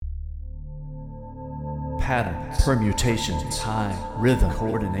patterns, permutations, time, rhythm,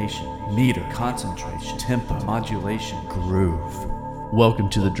 coordination, meter, concentration, tempo, modulation, groove. Welcome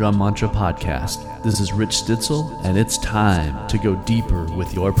to the Drum Mantra Podcast. This is Rich Stitzel, and it's time to go deeper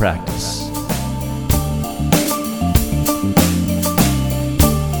with your practice.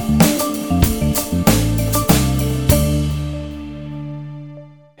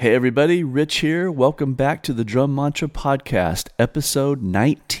 Hey everybody, Rich here. Welcome back to the Drum Mantra Podcast, episode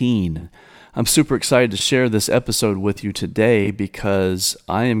 19. I'm super excited to share this episode with you today because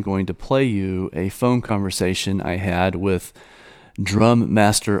I am going to play you a phone conversation I had with drum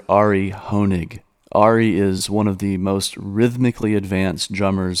master ARI HOENIG. ARI is one of the most rhythmically advanced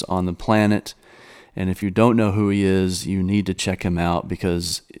drummers on the planet, and if you don't know who he is, you need to check him out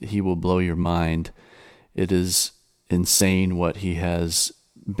because he will blow your mind. It is insane what he has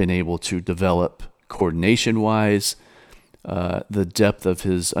been able to develop coordination-wise. The depth of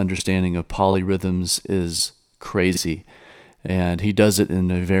his understanding of polyrhythms is crazy, and he does it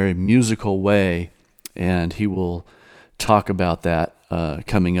in a very musical way, and he will talk about that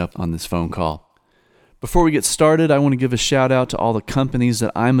coming up on this phone call. Before we get started, I want to give a shout out to all the companies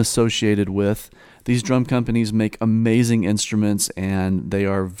that I'm associated with. These drum companies make amazing instruments, and they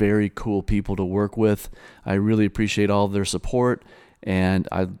are very cool people to work with. I really appreciate all of their support, and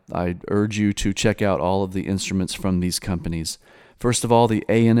I urge you to check out all of the instruments from these companies. First of all, the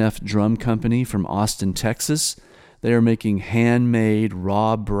A&F Drum Company from Austin, Texas. They are making handmade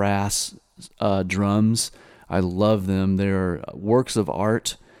raw brass drums. I love them. They're works of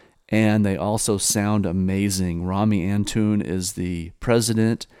art, and they also sound amazing. Rami Antoon is the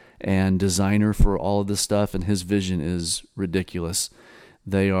president and designer for all of this stuff, and his vision is ridiculous.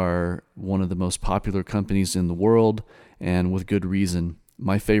 They are one of the most popular companies in the world, and with good reason.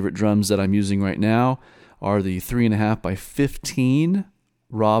 My favorite drums that I'm using right now are the 3.5 by 15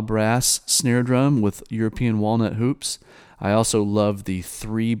 raw brass snare drum with European walnut hoops. I also love the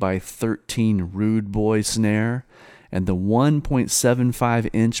 3 by 13 Rude Boy snare and the 1.75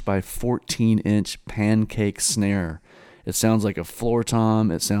 inch by 14 inch pancake snare. It sounds like a floor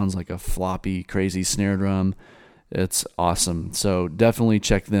tom. It sounds like a floppy, crazy snare drum. It's awesome. So definitely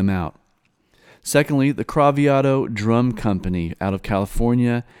check them out. Secondly, the Craviotto Drum Company out of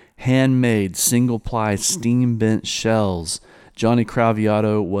California, handmade single-ply steam-bent shells. Johnny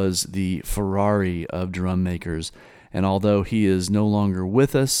Craviotto was the Ferrari of drum makers, and although he is no longer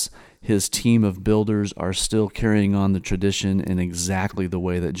with us, his team of builders are still carrying on the tradition in exactly the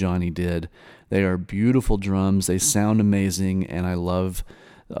way that Johnny did. They are beautiful drums, they sound amazing, and I love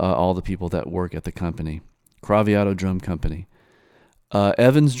all the people that work at the company. Craviotto Drum Company.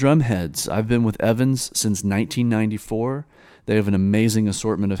 Evans Drumheads. I've been with Evans since 1994. They have an amazing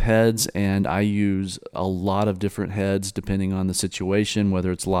assortment of heads, and I use a lot of different heads depending on the situation,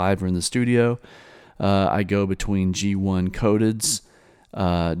 whether it's live or in the studio. I go between G1 coateds,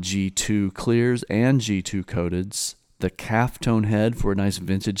 G2 clears, and G2 coateds. The calf tone head for a nice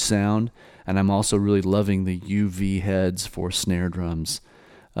vintage sound, and I'm also really loving the UV heads for snare drums.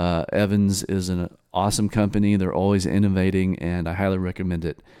 Evans is an awesome company. They're always innovating, and I highly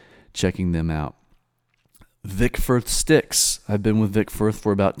recommend checking them out. Vic Firth sticks. I've been with Vic Firth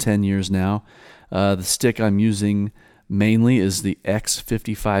for about 10 years now. The stick I'm using mainly is the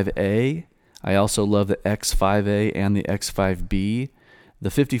X55A. I also love the X5A and the X5B. The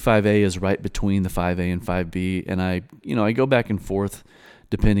 55A is right between the 5A and 5B, and I go back and forth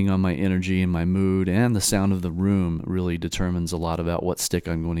depending on my energy and my mood, and the sound of the room really determines a lot about what stick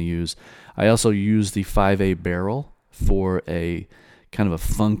I'm going to use. I also use the 5A barrel for a kind of a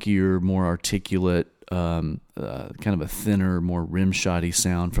funkier, more articulate, kind of a thinner, more rim-shotty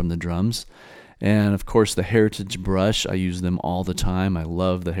sound from the drums. And of course the Heritage brush, I use them all the time. I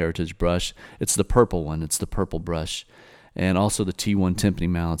love the Heritage brush. It's the purple one, it's the purple brush. And also the T1 timpani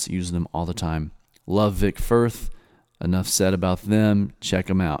mallets, use them all the time. Love Vic Firth. Enough said about them. Check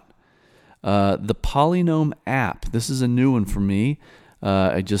them out. The Polynome app. This is a new one for me.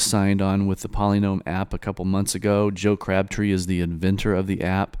 I just signed on with the Polynome app a couple months ago. Joe Crabtree is the inventor of the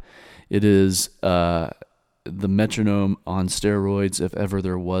app. It is the metronome on steroids, if ever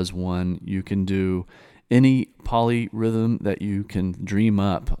there was one. You can do any polyrhythm that you can dream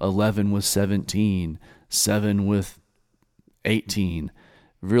up. 11 with 17, 7 with 18.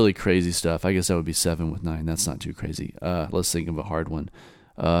 Really crazy stuff. I guess that would be 7 with 9. That's not too crazy. Let's think of a hard one.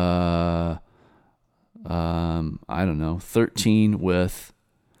 I don't know. 13 with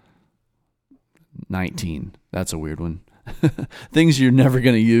 19. That's a weird one. Things you're never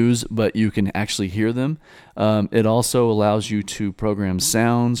going to use, but you can actually hear them. It also allows you to program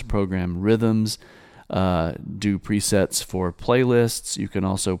sounds, program rhythms. do presets for playlists. You can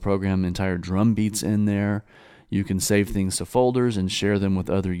also program entire drum beats in there. You can save things to folders and share them with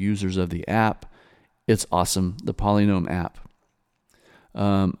other users of the app. It's awesome, the Polynome app.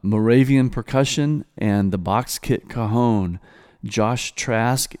 Moravian Percussion and the Box Kit Cajon. Josh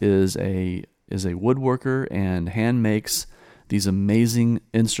Trask is a woodworker and hand makes these amazing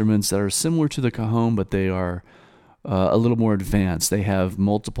instruments that are similar to the cajon, but they are a little more advanced. They have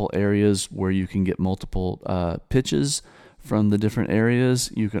multiple areas where you can get multiple pitches from the different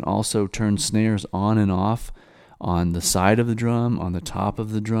areas. You can also turn snares on and off on the side of the drum, on the top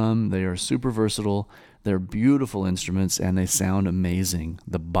of the drum. They are super versatile. They're beautiful instruments, and they sound amazing.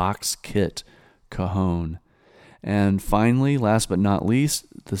 The Box Kit Cajon. And finally, last but not least,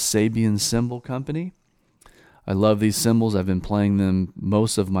 the Sabian Cymbal Company. I love these cymbals. I've been playing them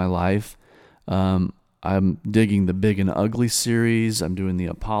most of my life. I'm digging the Big and Ugly series. I'm doing the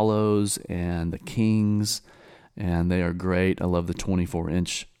Apollos and the Kings, and they are great. I love the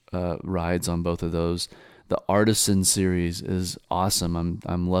 24-inch rides on both of those. The Artisan series is awesome.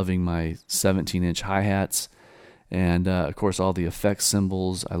 I'm loving my 17-inch hi-hats, and of course all the effects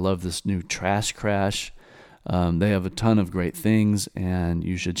cymbals. I love this new Trash Crash. They have a ton of great things, and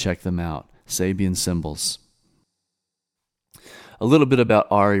you should check them out. Sabian Cymbals. A little bit about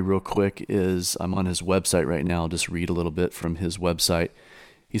Ari real quick is I'm on his website right now. I'll just read a little bit from his website.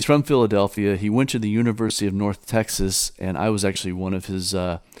 He's from Philadelphia. He went to the University of North Texas, and I was actually one of his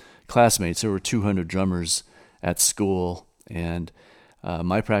classmates. There were 200 drummers at school, and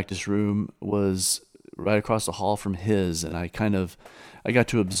my practice room was right across the hall from his, and I got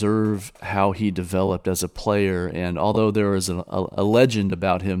to observe how he developed as a player. And although there is a legend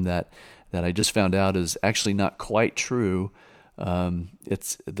about him that I just found out is actually not quite true,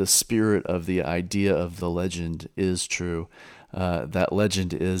 it's the spirit of the idea of the legend is true. That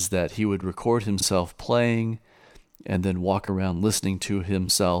legend is that he would record himself playing and then walk around listening to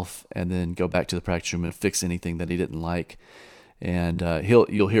himself and then go back to the practice room and fix anything that he didn't like. And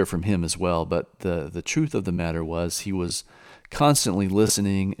you'll hear from him as well. But the truth of the matter was he was constantly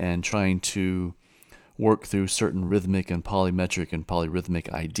listening and trying to work through certain rhythmic and polymetric and polyrhythmic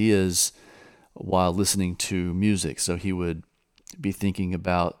ideas while listening to music. So he would be thinking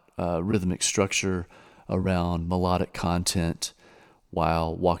about rhythmic structure around melodic content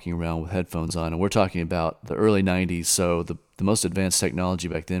while walking around with headphones on. And we're talking about the early 90s, so the most advanced technology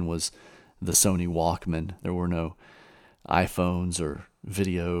back then was the Sony Walkman. There were no iPhones or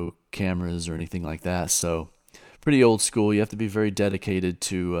video cameras or anything like that, so pretty old school. You have to be very dedicated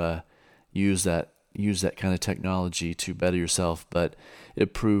to use that kind of technology to better yourself, but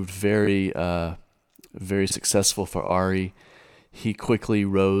it proved very successful for Ari. He quickly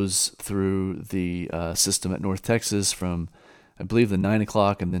rose through the system at North Texas from, I believe, the 9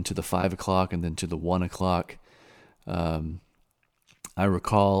 o'clock and then to the 5 o'clock and then to the 1 o'clock. I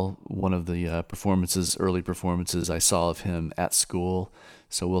recall one of the early performances I saw of him at school,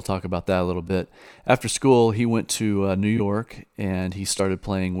 so we'll talk about that a little bit. After school, he went to New York, and he started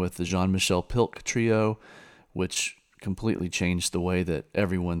playing with the Jean-Michel Pilk Trio, which completely changed the way that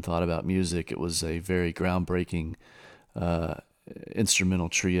everyone thought about music. It was a very groundbreaking instrumental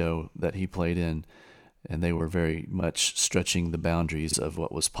trio that he played in, and they were very much stretching the boundaries of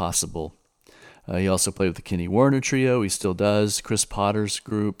what was possible. He also played with the Kenny Werner Trio. He still does. Chris Potter's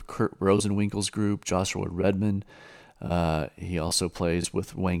group, Kurt Rosenwinkel's group, Joshua Redman. He also plays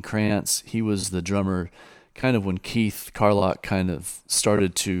with Wayne Krantz. He was the drummer kind of when Keith Carlock kind of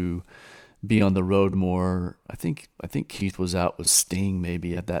started to be on the road more. I think Keith was out with Sting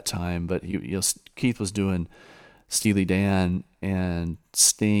maybe at that time, but Keith was doing Steely Dan and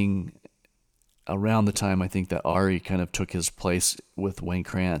Sting around the time I think that Ari kind of took his place with Wayne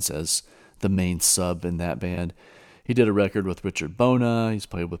Krantz as the main sub in that band. He did a record with Richard Bona. He's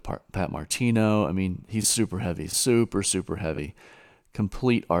played with Pat Martino. I mean, he's super heavy, super, super heavy.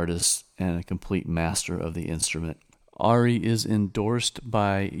 Complete artist and a complete master of the instrument. Ari is endorsed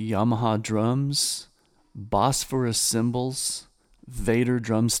by Yamaha drums, Bosphorus cymbals, Vader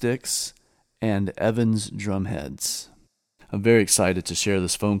drumsticks, and Evans drumheads. I'm very excited to share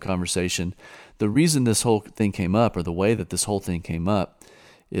this phone conversation. The reason this whole thing came up, or the way that this whole thing came up,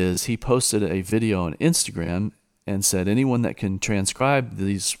 is he posted a video on Instagram and said anyone that can transcribe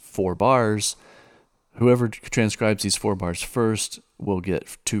these 4 bars, whoever transcribes these 4 bars first will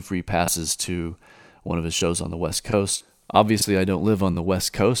get 2 free passes to one of his shows on the West Coast. Obviously, I don't live on the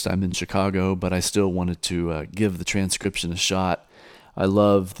West Coast. I'm in Chicago, but I still wanted to give the transcription a shot. I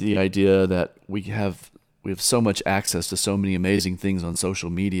love the idea that we have so much access to so many amazing things on social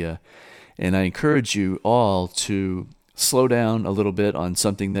media, and I encourage you all to slow down a little bit on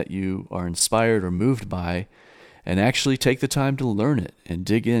something that you are inspired or moved by and actually take the time to learn it and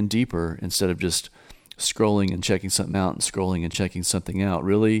dig in deeper instead of just scrolling and checking something out and scrolling and checking something out.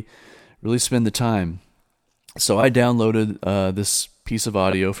 Really spend the time. So I downloaded this piece of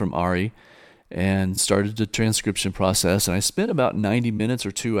audio from ARI and started the transcription process. And I spent about 90 minutes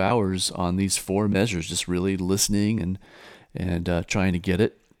or 2 hours on these 4 measures, just really listening and trying to get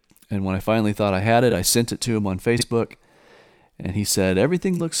it. And when I finally thought I had it, I sent it to him on Facebook. And he said,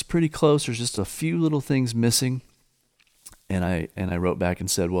 everything looks pretty close. There's just a few little things missing. And I wrote back and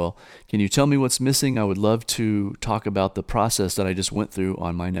said, well, can you tell me what's missing? I would love to talk about the process that I just went through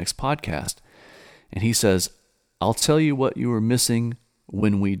on my next podcast. And he says, I'll tell you what you were missing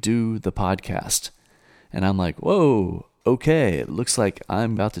when we do the podcast. And I'm like, whoa, okay. It looks like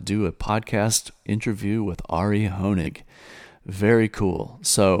I'm about to do a podcast interview with ARI HOENIG. Very cool.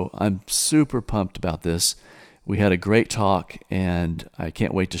 So I'm super pumped about this. We had a great talk, and I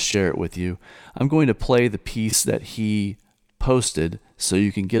can't wait to share it with you. I'm going to play the piece that he posted so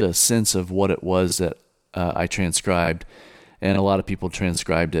you can get a sense of what it was that I transcribed. And a lot of people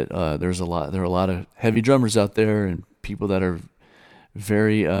transcribed it. There are a lot of heavy drummers out there and people that are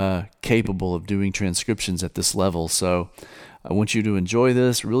very capable of doing transcriptions at this level. So I want you to enjoy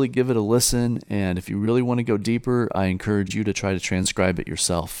this, really give it a listen, and if you really want to go deeper, I encourage you to try to transcribe it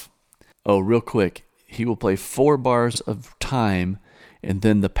yourself. Oh, real quick, he will play 4 bars of time, and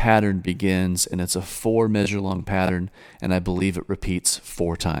then the pattern begins, and it's a 4 measure long pattern, and I believe it repeats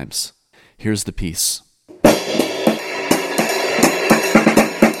 4 times. Here's the piece.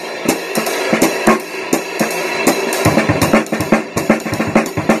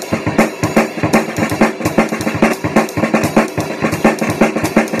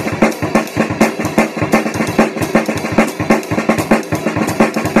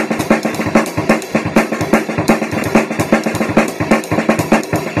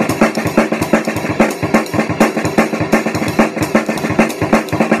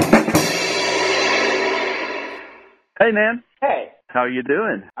 Hey, man. Hey. How are you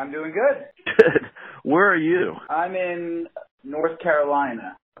doing? I'm doing good. Good. Where are you? I'm in North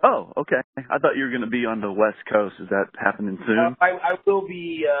Carolina. Oh, okay. I thought you were going to be on the West Coast. Is that happening soon? I will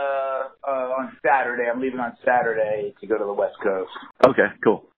be on Saturday. I'm leaving on Saturday to go to the West Coast. Okay,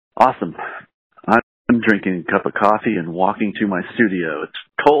 cool. Awesome. I'm drinking a cup of coffee and walking to my studio.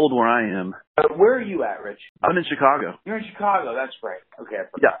 It's cold where I am. Where are you at, Rich? I'm in Chicago. You're in Chicago. That's right. Okay.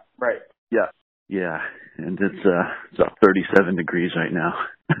 Yeah. Right. Yeah. And it's about 37 degrees right now.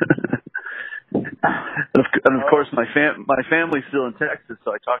 and of course, my family's still in Texas,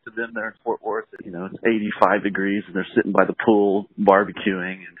 so I talked to them there in Fort Worth. You know, it's 85 degrees, and they're sitting by the pool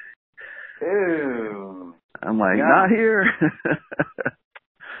barbecuing. And ew. I'm like, not here.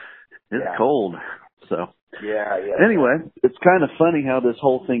 It's cold. So. Yeah. Anyway, it's kind of funny how this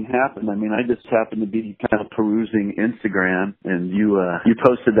whole thing happened. I mean, I just happened to be kind of perusing Instagram, and you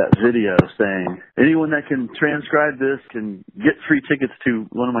posted that video saying anyone that can transcribe this can get free tickets to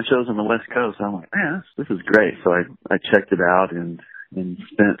one of my shows on the West Coast. I'm like, man, this is great. So I checked it out and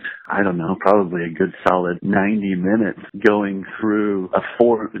spent, I don't know, probably a good solid 90 minutes going through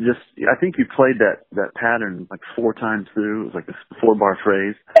I think you played that pattern like 4 times through. It was like a 4-bar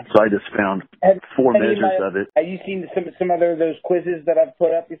phrase. So I just found 4 measures of it. Have you seen some other of those quizzes that I've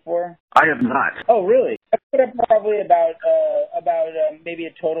put up before? I have not. Oh, really? I put up probably about maybe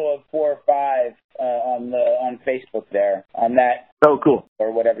a total of 4 or 5 on Facebook there on that. Oh, cool.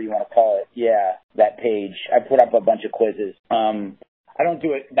 Or whatever you want to call it. Yeah, that page. I put up a bunch of quizzes. I don't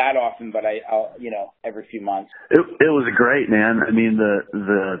do it that often, but I'll every few months. It was great, man. I mean,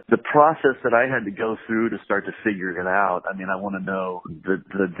 the process that I had to go through to start to figure it out. I mean, I want to know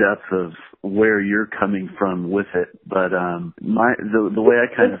the depth of where you're coming from with it. But the way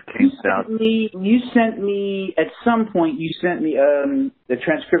I kind of came out. You sent me at some point. You sent me the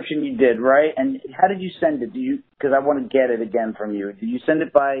transcription you did, right? And how did you send it? Because I want to get it again from you. Did you send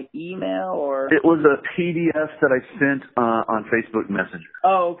it by email or? It was a PDF that I sent on Facebook Messenger.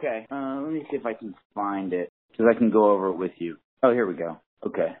 Oh, okay. Let me see if I can find it because I can go over it with you. Oh, here we go.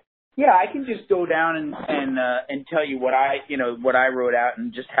 Okay. Yeah, I can just go down and tell you what I wrote out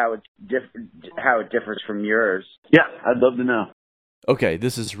and just how it differs from yours. Yeah, I'd love to know. Okay,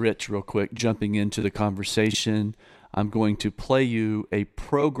 this is Rich real quick, jumping into the conversation. I'm going to play you a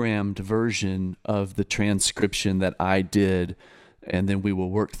programmed version of the transcription that I did, and then we will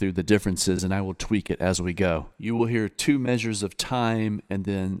work through the differences, and I will tweak it as we go. You will hear 2 measures of time, and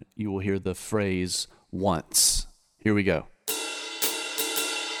then you will hear the phrase once. Here we go.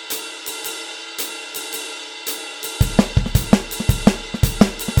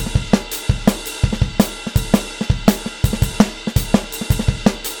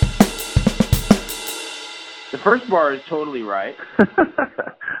 first bar is totally right.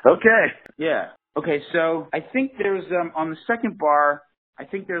 Okay. Yeah. Okay, so I think there's, on the second bar, I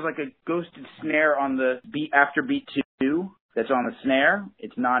think there's like a ghosted snare on the beat after beat 2 that's on the snare.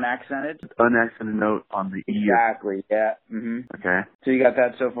 It's non-accented. Unaccented note on the E. Exactly, yeah. Okay. So you got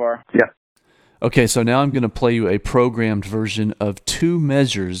that so far? Yeah. Okay, so now I'm going to play you a programmed version of 2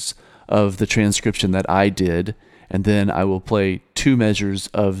 measures of the transcription that I did, and then I will play 2 measures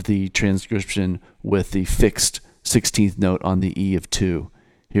of the transcription with the fixed 16th note on the E of 2.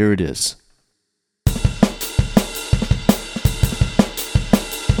 Here it is.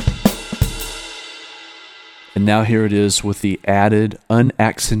 And now here it is with the added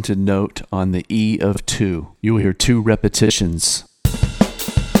unaccented note on the E of 2. You will hear 2 repetitions.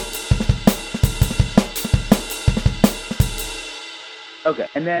 Okay,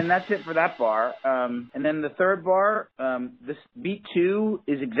 and then that's it for that bar. And then the third bar, this beat 2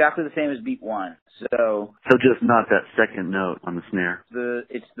 is exactly the same as beat 1. So just not that second note on the snare.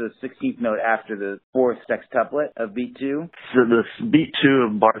 It's the 16th note after the 4th sextuplet of beat 2. So the beat 2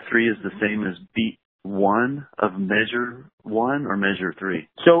 of bar 3 is the same as beat 1 of measure 1 or measure 3?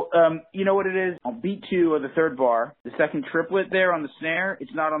 So, you know what it is? On beat 2 of the third bar, the second triplet there on the snare,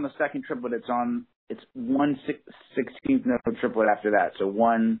 it's not on the second triplet, it's 1 16th note triplet after that. So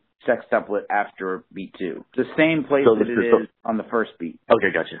 1 sextuplet after beat 2. The same place that it is on the first beat.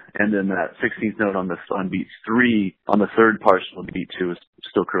 Okay, gotcha. And then that 16th note on beat 3 on the third partial of beat 2 is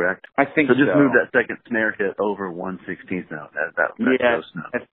still correct? I think so. So just move that second snare hit over 1 16th note. That ghost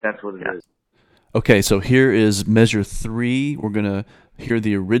note. That's what it is. Okay, so here is measure 3. We're going to hear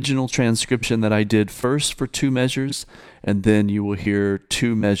the original transcription that I did first for 2 measures, and then you will hear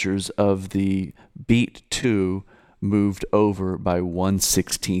 2 measures of the beat 2 moved over by 1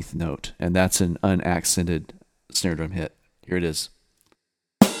 16th note, and that's an unaccented snare drum hit. Here it is.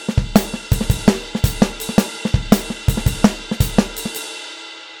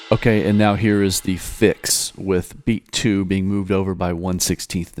 Okay, and now here is the fix with beat 2 being moved over by 1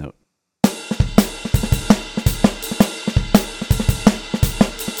 16th note.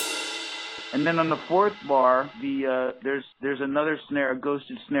 And then on the fourth bar, there's another snare, a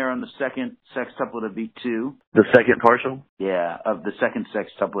ghosted snare on the second sextuplet of beat 2. The second partial? Yeah, of the second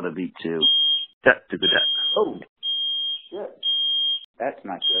sextuplet of beat 2. That to the that. Oh, shit. That's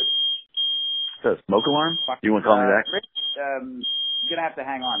not good. So smoke alarm? You want to call me back? Rich, you're gonna have to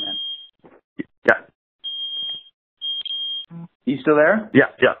hang on, man. Yeah. You still there? Yeah.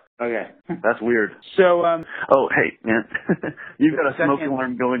 Okay. That's weird. So, oh, hey, man. You've got a smoke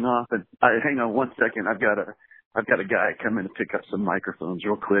alarm going off, and hang on 1 second. I've got a guy come in to pick up some microphones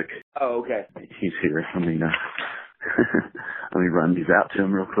real quick. Oh, okay. He's here. Let me run these out to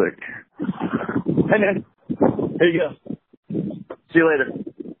him real quick. Hey, man. Here you go. See you later.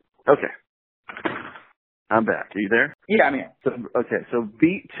 Okay. I'm back. Are you there? Yeah, I'm here. So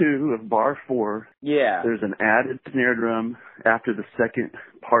beat 2 of bar 4. Yeah. There's an added snare drum after the second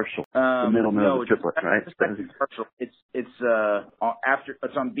partial. The middle note of the triplet, right? The second partial.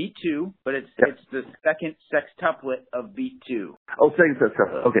 It's on beat 2, but it's the second sextuplet of beat 2. Oh, second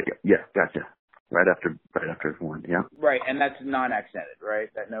sextuplet. Okay, yeah, gotcha. Right after 1, yeah. Right, and that's non-accented, right?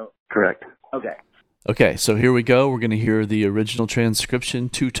 That note. Correct. Okay. Okay, so here we go. We're going to hear the original transcription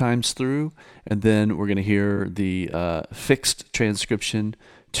 2 times through, and then we're going to hear the fixed transcription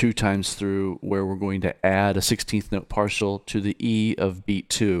 2 times through, where we're going to add a 16th note partial to the E of beat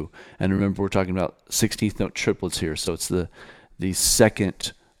 2. And remember, we're talking about 16th note triplets here, so it's the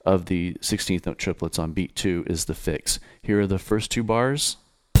second of the 16th note triplets on beat 2 is the fix. Here are the first 2 bars.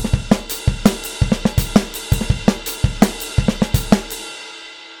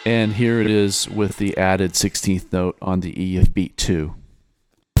 And here it is with the added 16th note on the E of beat 2.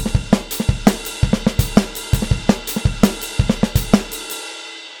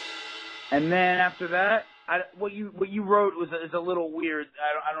 And then after that, what you wrote is a little weird.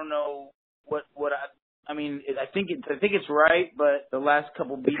 I don't know what I mean. I think it's right, but the last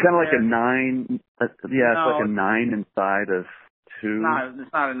couple beats. It's kind of like a 9. Yeah, it's like a 9 inside of 2.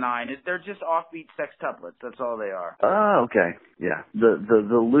 It's not a 9. They're just offbeat sextuplets. That's all they are. Oh, okay. Yeah.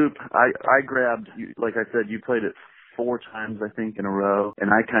 The loop, I grabbed, like I said, you played it 4 times, I think, in a row,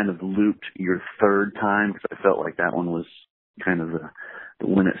 and I kind of looped your third time because I felt like that one was kind of the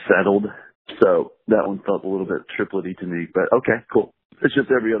when it settled. So that one felt a little bit triplety to me, but okay, cool. It's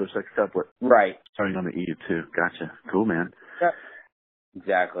just every other sextuplet. Right. Starting on the E of 2. Gotcha. Cool, man. Yep.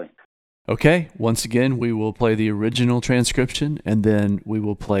 Exactly. Okay, once again, we will play the original transcription, and then we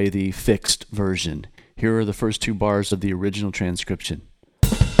will play the fixed version. Here are the first 2 bars of the original transcription.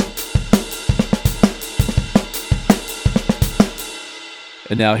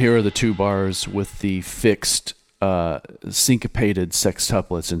 And now here are the two bars with the fixed syncopated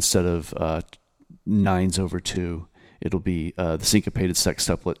sextuplets instead of 9/2. It'll be the syncopated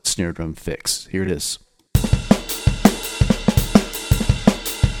sextuplet snare drum fix. Here it is.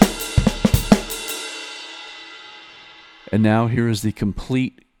 And now here is the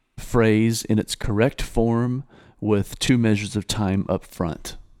complete phrase in its correct form with 2 measures of time up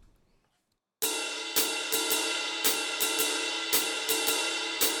front.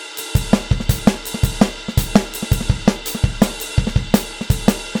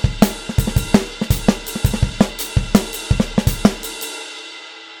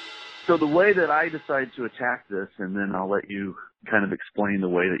 So the way that I decided to attack this, and then I'll let you kind of explain the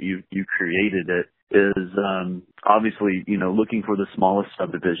way that you created it, is obviously, looking for the smallest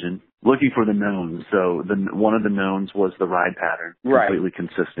subdivision, looking for the knowns. So one of the knowns was the ride pattern, completely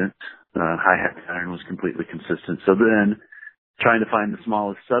consistent. Hi-hat pattern was completely consistent. So then trying to find the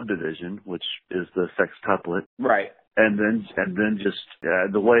smallest subdivision, which is the sextuplet. Right. And then just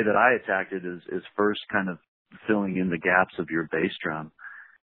the way that I attacked it is first kind of filling in the gaps of your bass drum.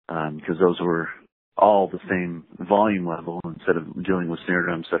 Because those were all the same volume level instead of dealing with snare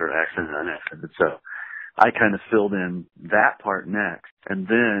drums that are accented and unaccented. So I kind of filled in that part next and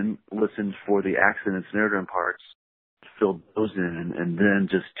then listened for the accented snare drum parts, filled those in, and then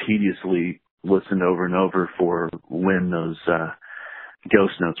just tediously listened over and over for when those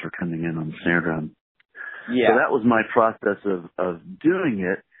ghost notes were coming in on the snare drum. Yeah. So that was my process of doing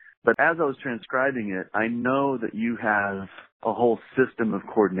it. But as I was transcribing it, I know that you have a whole system of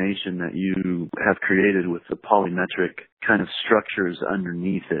coordination that you have created with the polymetric kind of structures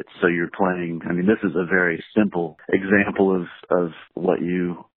underneath it. So you're playing, this is a very simple example of what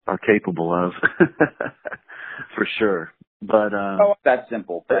you are capable of, for sure. But that's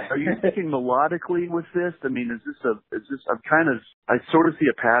simple. Are you thinking melodically with this? I sort of see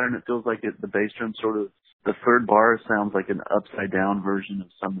a pattern. It feels like the bass drum sort of, the third bar sounds like an upside down version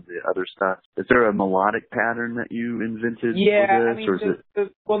of some of the other stuff. Is there a melodic pattern that you invented for this?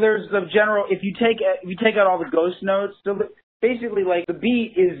 There's the general, if you take out all the ghost notes, so basically like the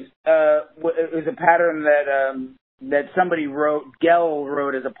beat is a pattern that somebody wrote, Gell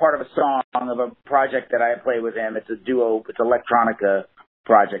wrote as a part of a song of a project that I play with him. It's a duo, it's electronica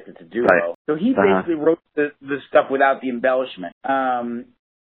project, it's a duo. Right. So he basically wrote the stuff without the embellishment.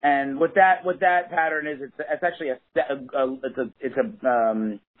 And what that pattern is, it's actually it's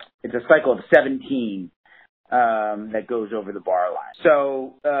a cycle of 17 that goes over the bar line.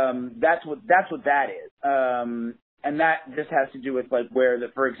 So that's what that is. And that just has to do with like where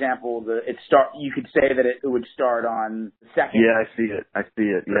for example you could say that it would start on the second. Yeah, I see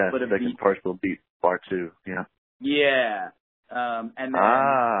it. Yeah, second partial beat bar 2. Yeah. Yeah. And then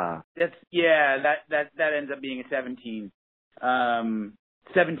that ends up being a 17.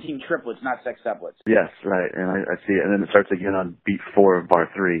 17 triplets, not sextuplets. Yes, right, and I see it. And then it starts again on beat 4 of bar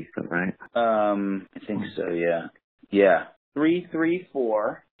 3, right? I think so, yeah. Yeah. 3, 3,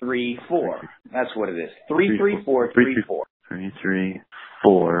 4, 3, 4. That's what it is. 3, 3, 4, 3, 4. 3, 3,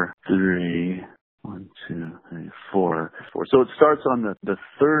 4, 3, 1, 2, 3, 4. So it starts on the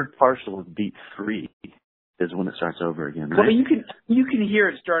third partial of beat 3. Is when it starts over again, right? Well, you can hear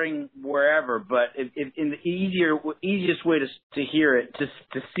it starting wherever, but in the easiest way to hear it, to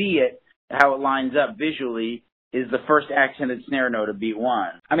see it, how it lines up visually, is the first accented snare note of beat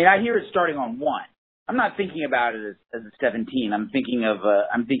 1. I hear it starting on 1. I'm not thinking about it as a 17. I'm thinking of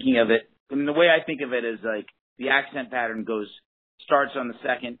it. The way I think of it is like the accent pattern starts on the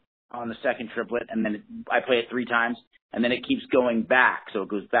second triplet, and then I play it 3 times. And then it keeps going back. So it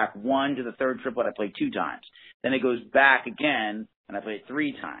goes back 1 to the third triplet, I play 2 times. Then it goes back again, and I play it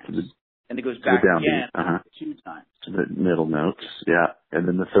 3 times. Then it goes back again, 2 times. To the middle notes, yeah. And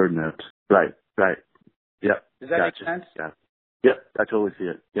then the third note. Right. Yep. Does that make sense? Yeah. Yep, I totally see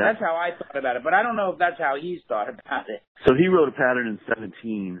it. Yeah. That's how I thought about it, but I don't know if that's how he's thought about it. So he wrote a pattern in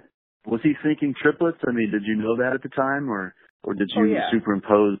 17. Was he thinking triplets? Did you know that at the time, or did you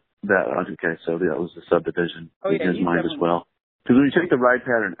superimpose that? Okay, so that was the subdivision in his mind as well. Because when you take the ride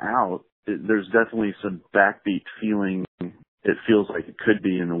pattern out, there's definitely some backbeat feeling. It feels like it could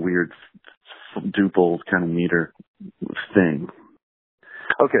be in a weird duple kind of meter thing.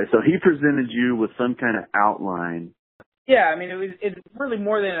 Okay, so he presented you with some kind of outline. Yeah, it's really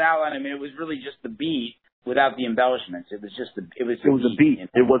more than an outline. It was really just the beat without the embellishments. It was just it was a beat. You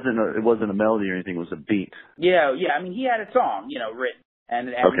know? It wasn't a melody or anything. It was a beat. Yeah. He had a song, written. And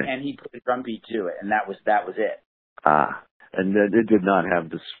he put a drum beat to it, and that was it. And it did not have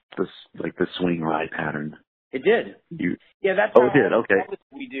this like the swing ride pattern. It did. That's it did. Okay. All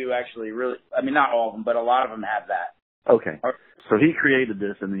we do actually really. Not all of them, but a lot of them have that. Okay. So he created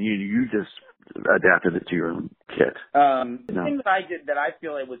this, and then you just adapted it to your own kit. The thing that I did that I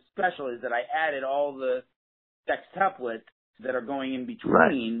feel like was special is that I added all the sextuplets that are going in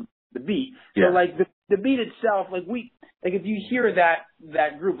between the beat. So like the beat itself, like if you hear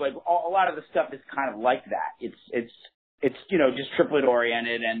that group, like a lot of the stuff is kind of like that. It's just triplet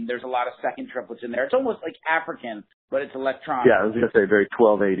oriented, and there's a lot of second triplets in there. It's almost like African, but it's electronic. Yeah, I was gonna say very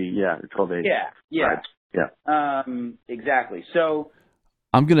 1280. Yeah, 1280. Yeah. Right. Yeah. Exactly. So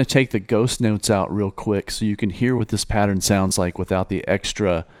I'm going to take the ghost notes out real quick so you can hear what this pattern sounds like without the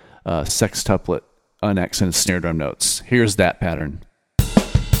extra sextuplet unaccented snare drum notes. Here's that pattern.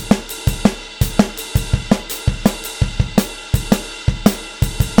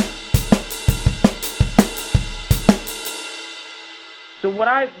 So what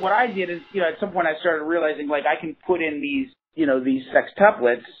I did is, at some point I started realizing like I can put in these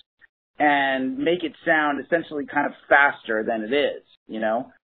sextuplets and make it sound essentially kind of faster than it is,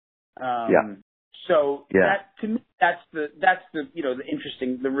 So that to me that's the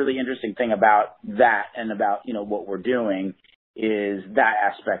the really interesting thing about that and about what we're doing is that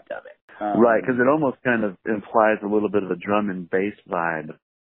aspect of it. Right, because it almost kind of implies a little bit of a drum and bass vibe.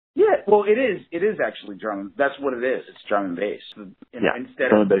 Yeah, well, it is. It is actually drum. That's what it is. It's drum and bass. Instead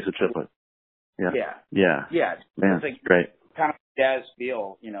drum of and bass with triplet. Yeah. Man, it's like great. Kind of jazz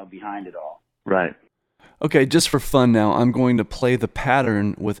feel, behind it all. Right. Okay, just for fun now, I'm going to play the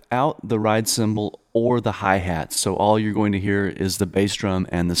pattern without the ride cymbal or the hi-hat. So all you're going to hear is the bass drum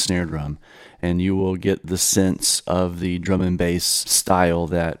and the snare drum. And you will get the sense of the drum and bass style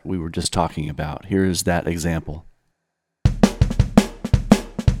that we were just talking about. Here's that example.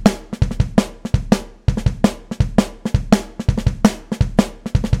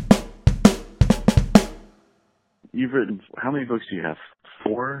 You've written, how many books do you have?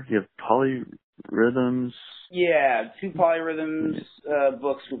 4? You have polyrhythms? Yeah, 2 polyrhythms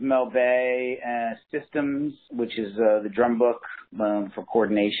books with Mel Bay, Systems, which is the drum book for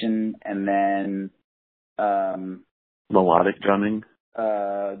coordination, and then melodic drumming.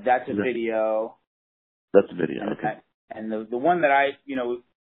 That's a video. That's a video. Okay. And the one that I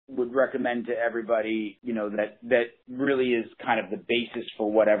would recommend to everybody, that really is kind of the basis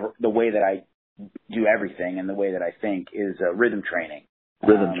for the way that I do everything and the way that I think is rhythm training.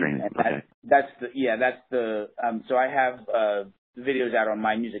 Rhythm training. Okay. So I have videos out on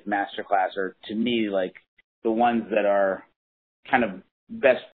My Music Masterclass are to me like the ones that are kind of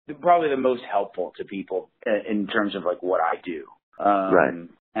best, probably the most helpful to people in terms of like what I do. Right.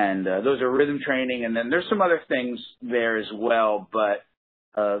 And those are rhythm training, and then there's some other things there as well, but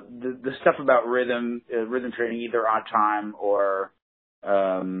the stuff about rhythm training either on time or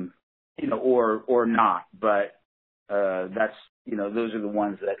or not, but that's those are the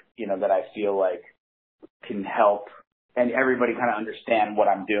ones that that I feel like can help and everybody kind of understand what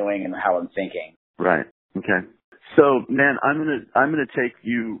I'm doing and how I'm thinking. Right. Okay. So, man, I'm gonna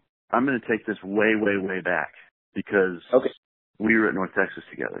take this way back because we were at North Texas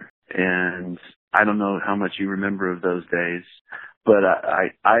together, and I don't know how much you remember of those days, but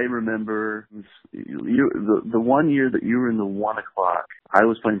I remember the one year that you were in the 1 o'clock. I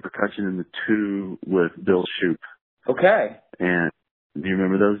was playing percussion in the 2 with Bill Shoup. Okay. And do you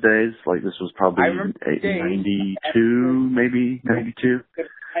remember those days? Like this was probably 92, maybe 92. Good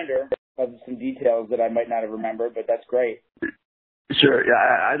reminder of some details that I might not have remembered, but that's great. Sure.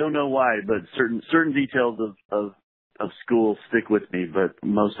 Yeah, I don't know why, but certain details of school stick with me, but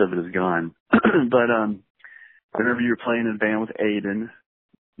most of it is gone. But I remember you were playing in a band with Aiden.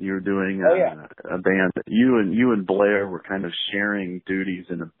 You were doing a band. You and Blair were kind of sharing duties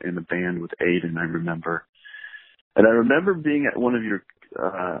in a band with Aiden, I remember. And I remember being at one of your,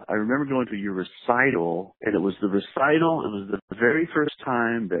 I remember going to your recital, and it was the very first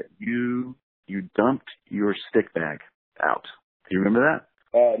time that you dumped your stick bag out. Do you remember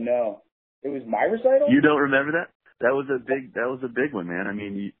that? No. It was my recital? You don't remember that? That was a big one, man. I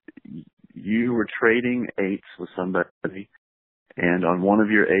mean, you were trading 8s with somebody, and on one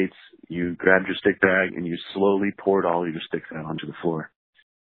of your 8s, you grabbed your stick bag and you slowly poured all of your sticks out onto the floor.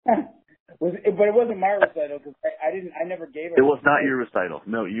 But it wasn't my recital because I never gave it. It was not your recital.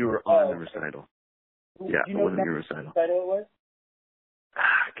 No, you were on the recital. Yeah, do you know it wasn't your recital. Recital it was?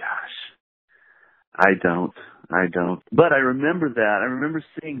 Gosh, I don't. But I remember that. I remember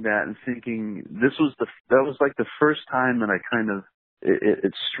seeing that and thinking that was like the first time that I kind of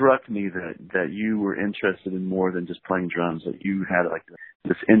it struck me that you were interested in more than just playing drums. That you had like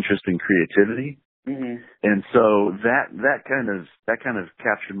this interest in creativity. Mm-hmm. And so that kind of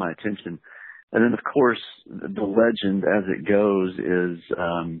captured my attention. And then of course the legend as it goes is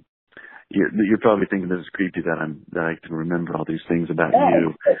you're probably thinking this is creepy that I can remember all these things about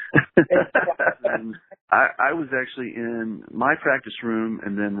you. I was actually in my practice room,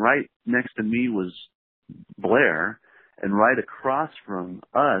 and then right next to me was Blair, and right across from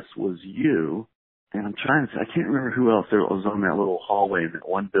us was you. And I can't remember who else there was on that little hallway in that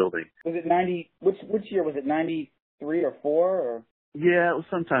one building. Was it 90? Which year was it? 93 or 4 or? Yeah, it was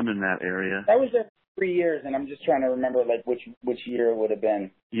sometime in that area. I was there for 3 years, and I'm just trying to remember like which year it would have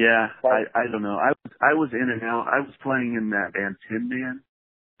been. Yeah, I don't know. I was in and out. I was playing in that band Tin Man.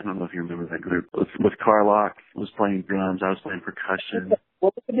 I don't know if you remember that group. With Carlock was playing drums. I was playing percussion.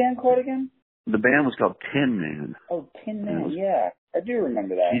 What was the band called again? The band was called Tin Man. Oh, Tin Man, yeah. I do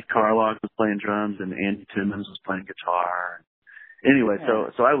remember that. Keith Carlock was playing drums, and Andy Timmons was playing guitar. Anyway,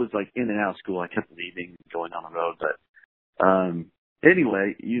 so I was like in and out of school. I kept leaving, going on the road. But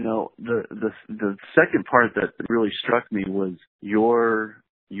anyway, the second part that really struck me was your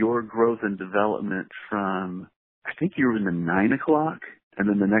growth and development from, I think you were in the 9 o'clock, and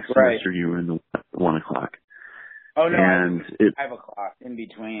then the next semester you were in the 1 o'clock. Oh no, and 5 o'clock in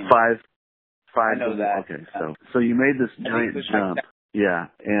between. Five. I know that. Okay, so you made this giant jump. Yeah,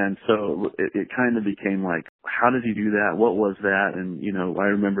 and so it kind of became like, how did you do that? What was that? And, I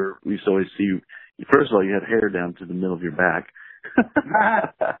remember we used to always see you, first of all, you had hair down to the middle of your back.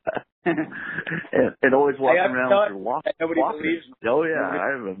 and always walking around with your walk. Nobody believes me. Oh, yeah.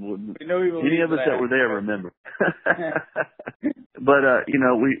 Any of us that were there remember. But,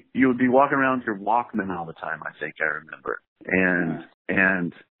 you would be walking around with your Walkman all the time, I think I remember.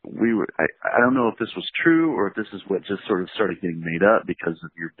 And we were, I don't know if this was true or if this is what just sort of started getting made up because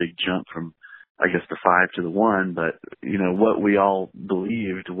of your big jump from, I guess, the 5 to the 1. But, what we all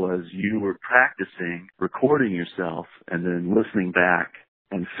believed was you were practicing recording yourself and then listening back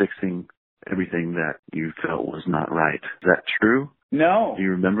and fixing everything that you felt was not right. Is that true? No. Do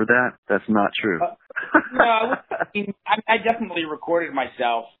you remember that? That's not true. No, I definitely recorded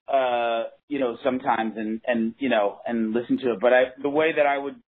myself, sometimes and listen to it. But the way that I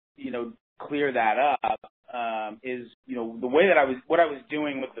would, clear that up, is, the way that what I was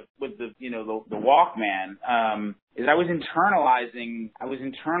doing with the Walkman, is I was internalizing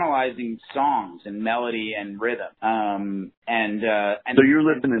songs and melody and rhythm. And so you're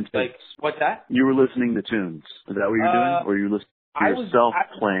listening to, like, what's that? You were listening to tunes. Is that what you're doing? Or you listening to yourself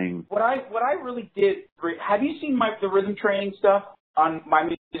playing? What I really did, have you seen the rhythm training stuff on my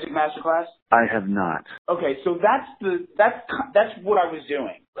music masterclass? I have not. Okay, so that's what I was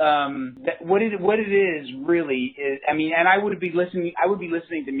doing. What it is really is, and I would be listening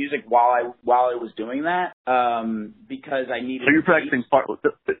to music while I was doing that, because I needed. So you're practicing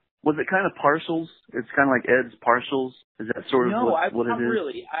was it kind of partials? It's kind of like Ed's partials. Is that sort of what it is? No, not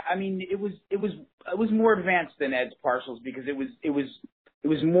really. It was more advanced than Ed's partials because it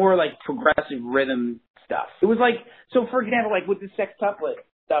was more like progressive rhythm stuff. It was like, so for example, like with the sextuplet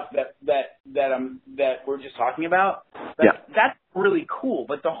stuff that we're just talking about, that's really cool.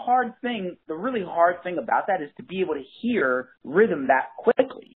 But the really hard thing about that is to be able to hear rhythm that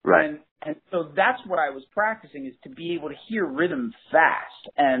quickly. Right. And so that's what I was practicing, is to be able to hear rhythm fast.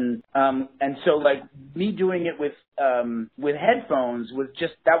 And so like me doing it with headphones was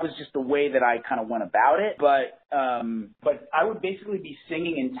just the way that I kind of went about it. But I would basically be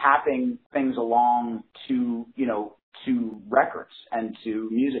singing and tapping things along to records and to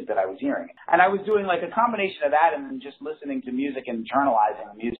music that I was hearing. And I was doing like a combination of that and then just listening to music and internalizing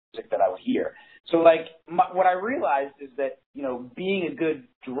the music that I would hear. So like what I realized is that, being a good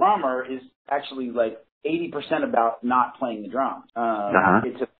drummer is actually like 80% about not playing the drums.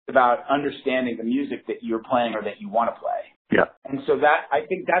 It's about understanding the music that you're playing or that you want to play. Yeah. And so I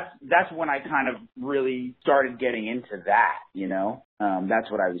think that's when I kind of really started getting into that, that's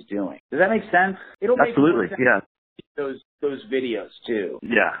what I was doing. Does that make sense? It'll make absolutely, sense. Yeah. Those videos too.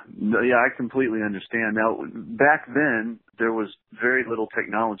 Yeah, I completely understand. Now, back then there was very little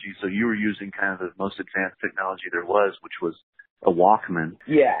technology, so you were using kind of the most advanced technology there was, which was a Walkman.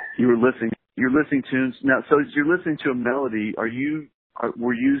 Yeah. You're listening tunes now. So as you're listening to a melody,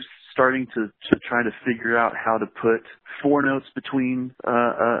 were you starting to try to figure out how to put 4 notes between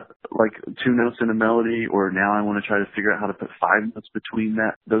like 2 notes in a melody, or now I want to try to figure out how to put 5 notes between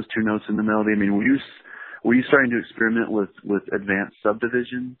those 2 notes in the melody? I mean, were you starting to experiment with advanced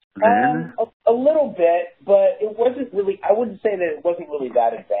subdivisions then? A little bit, but it wasn't really. I wouldn't say that it wasn't really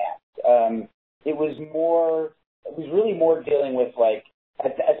that advanced. It was really more dealing with like,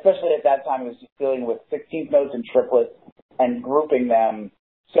 especially at that time, it was just dealing with 16th notes and triplets and grouping them.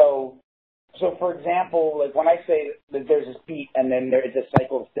 So for example, like when I say that there's a beat and then there is a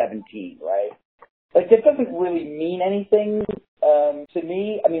cycle of 17, right? Like that doesn't really mean anything to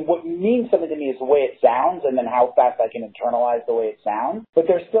me, I mean, what means something to me is the way it sounds and then how fast I can internalize the way it sounds. But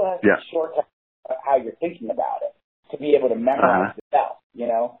there still has to be shortcuts of how you're thinking about it to be able to memorize the bell, you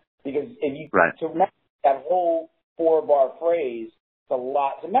know? Because if you to remember that whole 4-bar phrase, it's a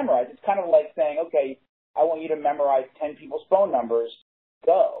lot to memorize. It's kind of like saying, okay, I want you to memorize 10 people's phone numbers.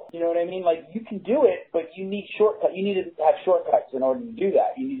 Go. You know what I mean? Like, you can do it, but you need shortcuts. You need to have shortcuts in order to do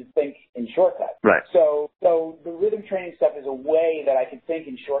that. You need to think in shortcuts. Right. So the rhythm training stuff is a way that I can think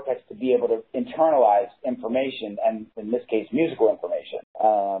in shortcuts to be able to internalize information, and in this case, musical information.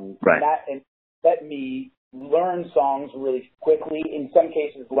 Right. And let me learn songs really quickly. In some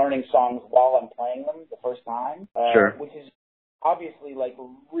cases, learning songs while I'm playing them the first time. Which is obviously like a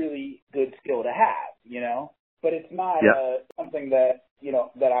really good skill to have, you know? But it's not something that, you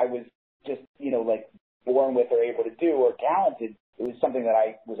know, that I was just, you know, like born with or able to do or talented. It was something that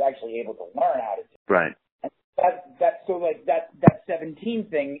I was actually able to learn how to do. Right. And that 17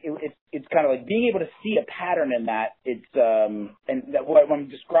 thing, it's kind of like being able to see a pattern in that. It's and that what I'm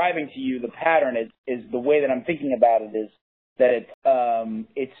describing to you, the pattern is the way that I'm thinking about it is that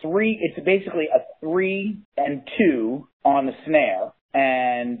it's basically a 3 and 2 on the snare.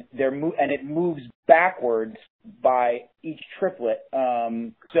 And it moves backwards by each triplet.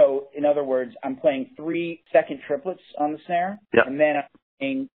 So in other words, I'm playing 3 second triplets on the snare, and then I'm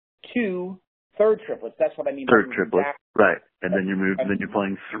playing 2 third triplets. That's what I mean. Third triplets, right? And then you're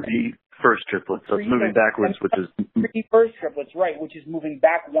playing 3 first triplets. So it's moving backwards, which is 3 first triplets, right? Which is moving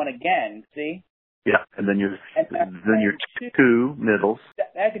back 1 again. See? Yeah, and then your 2 middles.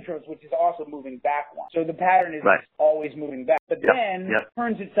 Second triplets, which is also moving back 1. So the pattern is always moving back. But then it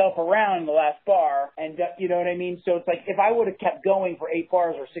turns itself around in the last bar, and you know what I mean? So it's like if I would have kept going for 8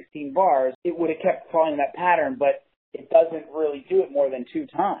 bars or 16 bars, it would have kept following that pattern, but it doesn't really do it more than 2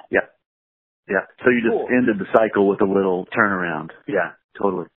 times. Yeah. Yeah. So you just ended the cycle with a little turnaround. Yeah,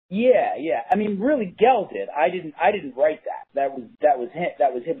 totally. Yeah. I mean, really, Gell did. I didn't write that. That was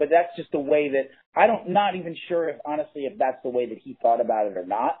him. But that's just the way that not even sure if honestly if that's the way that he thought about it or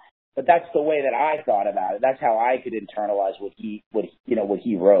not. But that's the way that I thought about it. That's how I could internalize what he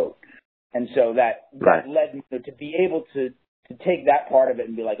wrote. And so that led me to be able to take that part of it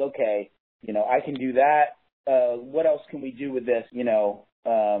and be like, okay, you know, I can do that. What else can we do with this? You know,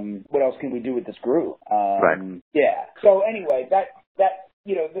 what else can we do with this groove? Yeah. So anyway, that.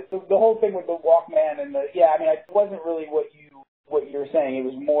 You know, the whole thing with the Walkman and I mean, it wasn't really what you were saying. It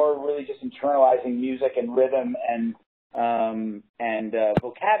was more really just internalizing music and rhythm and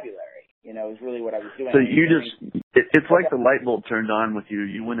vocabulary. You know, is really what I was doing. So it's like the light bulb turned on with you.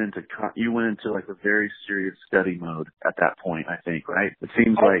 You went into like a very serious study mode at that point, I think, right? It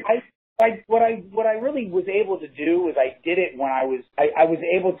seems what I really was able to do was I did it when I was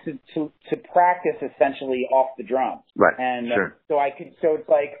able to practice essentially off the drums. Right. And sure. so it's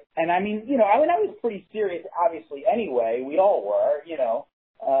like, and I mean, you know, I was pretty serious obviously anyway. We all were, you know.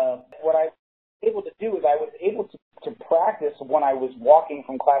 What I was able to do is I was able to practice when I was walking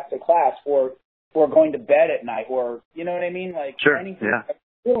from class to class or going to bed at night or, you know what I mean? Like anything I was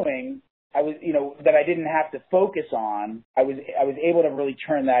doing, I was, you know, that I didn't have to focus on. I was able to really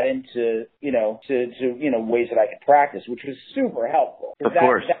turn that into, you know, to ways that I could practice, which was super helpful. Of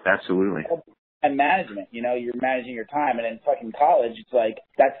course, absolutely. And management, you know, you're managing your time, and in fucking college, it's like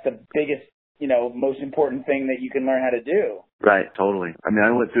that's the biggest, you know, most important thing that you can learn how to do. Right, totally. I mean,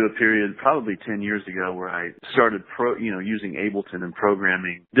 I went through a period probably 10 years ago where I started using Ableton and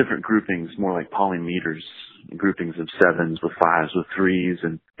programming different groupings, more like polymeters, groupings of 7s with 5s with 3s,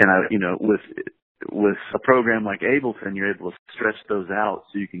 and I, you know, with a program like Ableton, you're able to stretch those out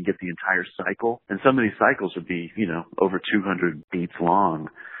so you can get the entire cycle. And some of these cycles would be, you know, over 200 beats long,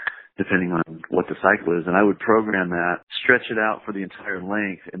 depending on what the cycle is. And I would program that, stretch it out for the entire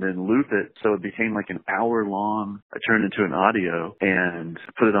length, and then loop it so it became like an hour long. I turned it into an audio and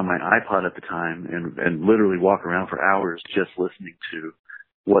put it on my iPod at the time and literally walk around for hours just listening to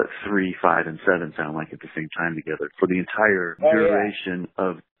what 3, 5, and 7 sound like at the same time together for the entire duration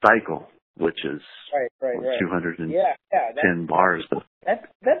of cycle, which is 210 bars. But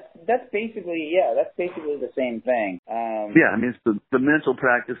that's basically the same thing. I mean, it's the mental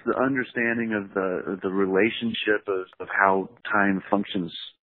practice, the understanding of the relationship of how time functions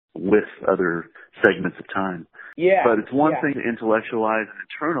with other segments of time. Yeah. But it's one thing to intellectualize and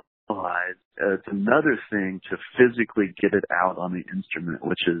internalize. It's another thing to physically get it out on the instrument,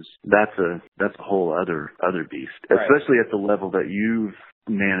 which is that's a whole other beast, especially at the level that you've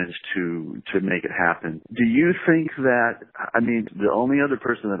managed to make it happen. Do you think that, I mean, the only other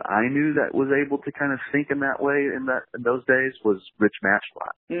person that I knew that was able to kind of think in that way in those days was Rich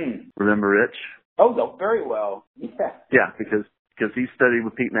Matchbot. Remember Rich? Oh, no, very well. Yeah. Yeah, because he studied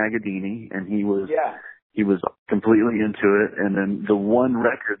with Pete Magadini, and he was Yeah. completely into it. And then the one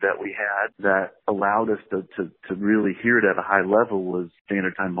record that we had that allowed us to really hear it at a high level was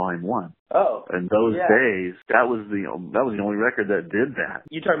Standard Time Volume 1. Oh. And those days, that was the only record that did that.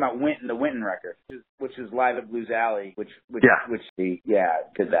 You're talking about the Winton record, which is Live at Blues Alley, which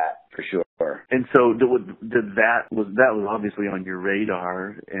did that for sure. And so that was obviously on your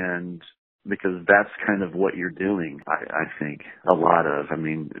radar, and because that's kind of what you're doing, I think a lot of. I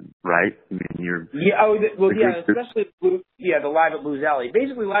mean, right? I mean, you're especially the Live at Blues Alley.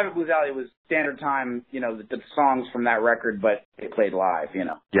 Basically, Live at Blues Alley was Standard Time, the songs from that record, but they played live,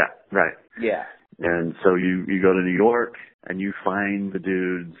 Yeah, right. Yeah. And so you go to New York and you find the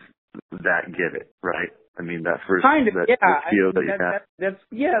dudes that get it, right? I mean, that first kind of, that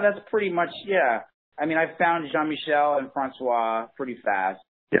you had. That's pretty much, yeah. I mean, I found Jean-Michel and Francois pretty fast.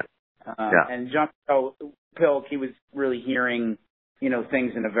 And Jean-Michel Pilk, he was really hearing,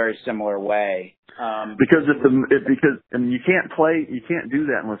 things in a very similar way. Because you can't do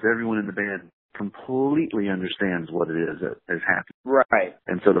that unless everyone in the band completely understands what it is that is happening. Right.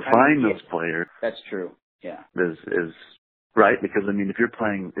 And so to find those players. That's true. Yeah. Is right, because I mean, if you're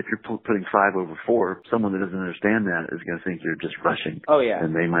putting 5/4, someone that doesn't understand that is going to think you're just rushing. Oh yeah.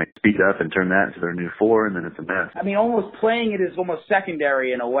 And they might speed up and turn that into their new 4, and then it's a mess. I mean, almost playing it is almost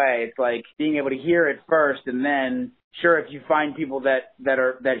secondary in a way. It's like being able to hear it first, and then sure, if you find people that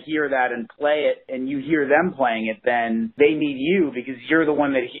hear that and play it, and you hear them playing it, then they need you because you're the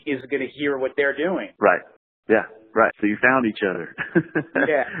one that is going to hear what they're doing. Right. Yeah. Right. So you found each other.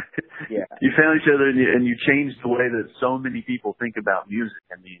 Yeah. You found each other, and you changed the way that so many people think about music.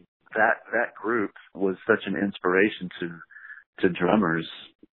 I mean, that group was such an inspiration to drummers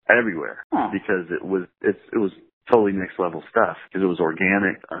everywhere because it was totally next level stuff because it was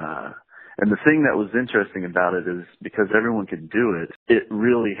organic. And the thing that was interesting about it is because everyone could do it, it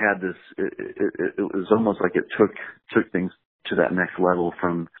really had this. It was almost like it took things to that next level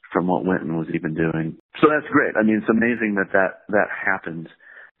from what Winton was even doing. So that's great. I mean, it's amazing that happened.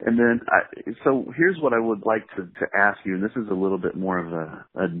 And then, so here's what I would like to ask you, and this is a little bit more of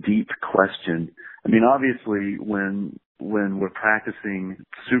a deep question. I mean, obviously, when we're practicing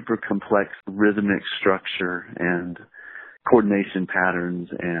super complex rhythmic structure and coordination patterns,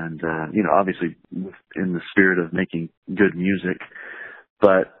 and obviously in the spirit of making good music,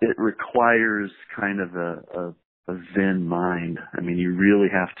 but it requires kind of a zen mind. I mean, you really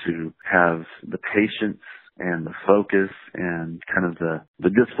have to have the patience and the focus and kind of the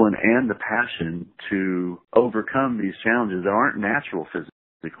discipline and the passion to overcome these challenges that aren't natural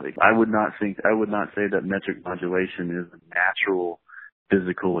physically. I would not say that metric modulation is a natural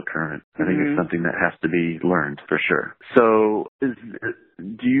physical occurrence. I think it's something that has to be learned for sure. So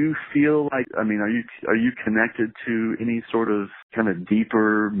do you feel like, I mean, are you connected to any sort of kind of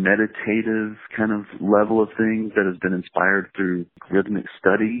deeper meditative kind of level of things that has been inspired through rhythmic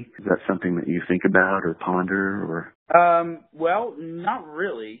study? Is that something that you think about or ponder or? Well, not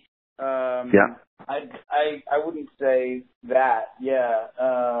really. Yeah. I wouldn't say that. Yeah.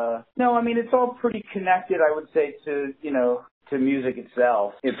 No, I mean, it's all pretty connected, I would say, to music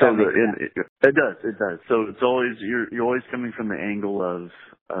itself. It does. So it's always, you're always coming from the angle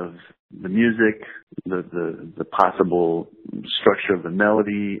of the music, the possible structure of the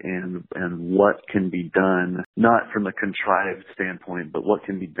melody and what can be done, not from a contrived standpoint, but what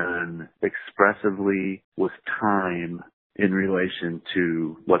can be done expressively with time in relation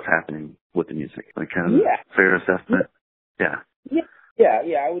to what's happening with the music. Like kind of a fair assessment. Yeah.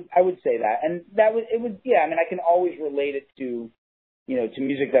 Yeah, I would say that. And I mean, I can always relate it to, to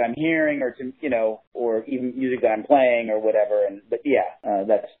music that I'm hearing or to, or even music that I'm playing or whatever. But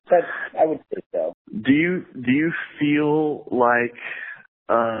that's, I would say so. Do you feel like,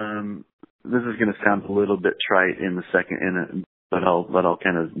 this is going to sound a little bit trite in the second, but I'll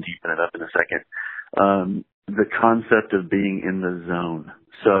kind of deepen it up in a second. The concept of being in the zone.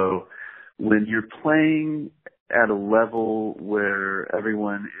 So when you're playing at a level where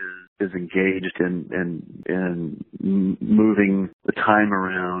everyone is engaged in moving the time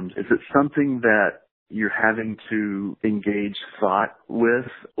around, is it something that you're having to engage thought with,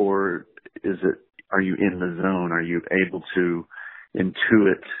 or are you in the zone? Are you able to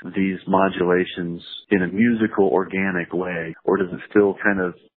intuit these modulations in a musical, organic way, or does it still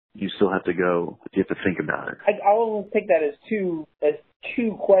you still have to think about it? I almost take that as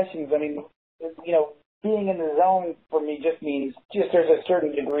two questions. I mean, being in the zone for me just means there's a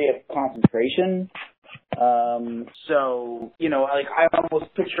certain degree of concentration. So, like I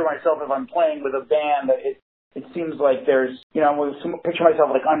almost picture myself if I'm playing with a band that it seems like there's, I picture myself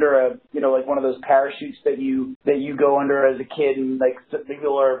like under like one of those parachutes that you go under as a kid, and like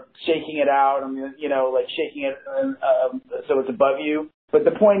people are shaking it out, and like shaking it so it's above you. But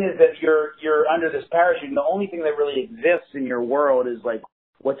the point is that you're under this parachute, and the only thing that really exists in your world is like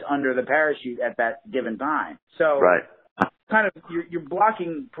what's under the parachute at that given time. So right. kind of you're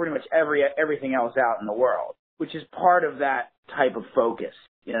blocking pretty much everything else out in the world, which is part of that type of focus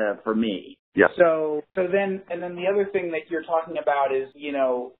for me. Yeah. So then the other thing that you're talking about is,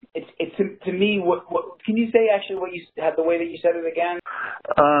 it's to me, what can you say actually what you had, the way that you said it again?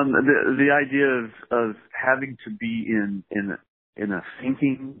 The idea of having to be in a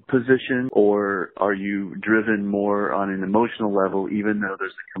thinking position, or are you driven more on an emotional level, even though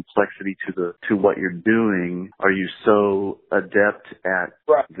there's a complexity to what you're doing? Are you so adept at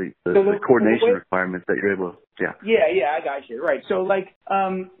right. the coordination requirements that you're able to, Yeah, I got you. Right. So like,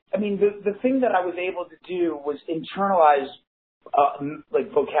 the thing that I was able to do was internalize,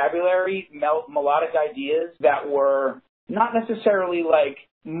 like vocabulary, melodic ideas that were not necessarily like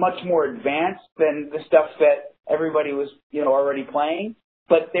much more advanced than the stuff that everybody was, already playing,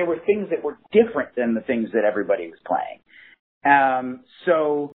 but there were things that were different than the things that everybody was playing.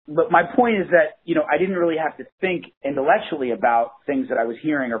 But my point is that, I didn't really have to think intellectually about things that I was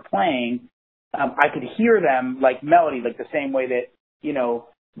hearing or playing. I could hear them like melody, like the same way that,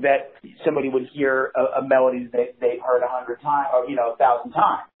 that somebody would hear a melody that they've heard 100 times or, 1,000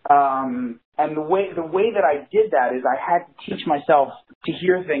 times. And the way that I did that is I had to teach myself to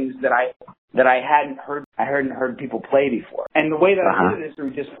hear things that I hadn't heard. I hadn't heard people play before. And the way that I did it is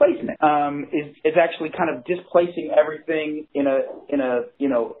through displacement. Is actually kind of displacing everything in a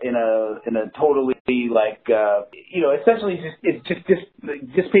totally like essentially it's just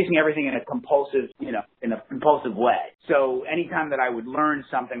displacing everything in a compulsive way. So anytime that I would learn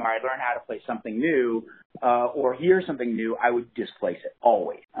something, or I'd learn how to play something new, or hear something new, I would displace it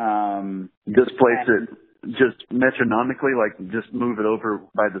always. Displace it just metronomically, like just move it over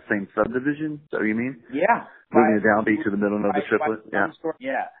by the same subdivision? Is that what you mean? Yeah. Moving the downbeat to the middle of the triplet?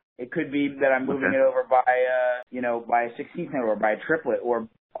 Yeah. It could be that I'm moving it over by by a 16th note, or by a triplet, or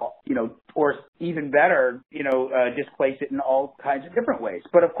even better, displace it in all kinds of different ways.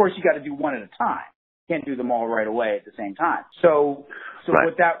 But of course, you got to do one at a time. You can't do them all right away at the same time. So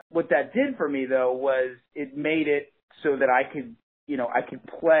right. What that did for me though was it made it so that I could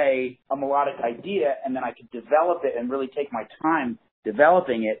play a melodic idea, and then I could develop it and really take my time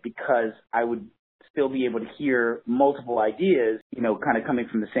developing it, because I would still be able to hear multiple ideas, kind of coming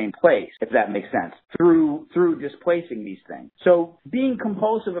from the same place, if that makes sense, through displacing these things. So being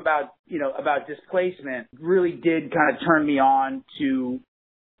compulsive about displacement really did kind of turn me on to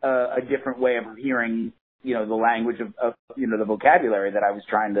a different way of hearing, the language of the vocabulary that I was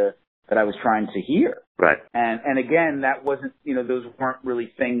trying to hear. Right. And again, that wasn't, those weren't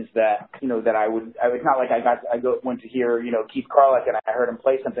really things that, that I would, it's not like I went to hear, Keith Carlick, and I heard him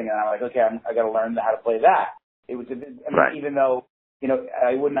play something, and I'm like, okay, I got to learn how to play that. It was, right. Even though,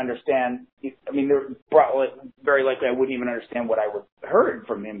 I wouldn't understand, very likely I wouldn't even understand what I heard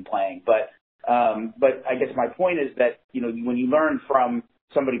from him playing. But I guess my point is that, when you learn from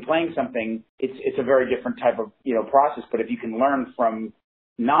somebody playing something, it's a very different type of, process. But if you can learn from,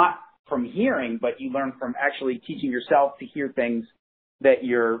 not from hearing, but you learn from actually teaching yourself to hear things that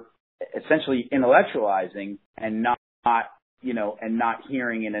you're essentially intellectualizing, and not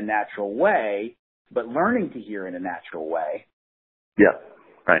hearing in a natural way, but learning to hear in a natural way. Yeah.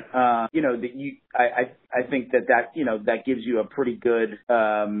 Right. I think that gives you a pretty good,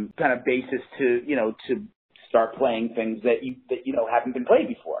 kind of basis to start playing things that haven't been played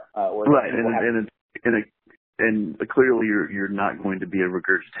before. Right. And clearly you're not going to be a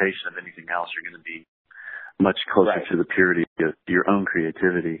regurgitation of anything else. You're going to be much closer right. to the purity of your own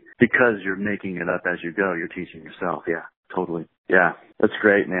creativity, because you're making it up as you go. You're teaching yourself. Yeah, totally. Yeah, that's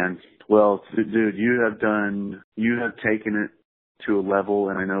great, man. Well, dude, you have taken it to a level,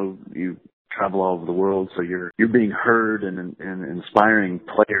 and I know you travel all over the world, so you're being heard and inspiring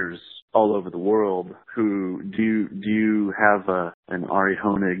players all over the world. Who do you have an ARI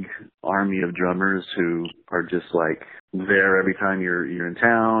HOENIG army of drummers who are just like there every time you're in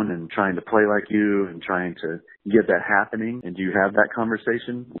town and trying to play like you and trying to get that happening? And do you have that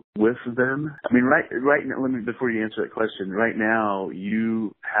conversation with them? I mean, right now, before you answer that question, right now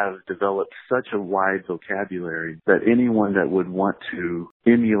you have developed such a wide vocabulary that anyone that would want to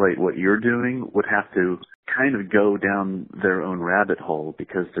emulate what you're doing would have to kind of go down their own rabbit hole,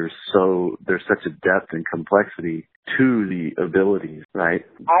 because there's such a depth and complexity to the abilities, right?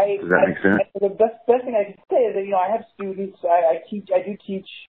 Does that make sense? The best thing I can say is that, I have students, I do teach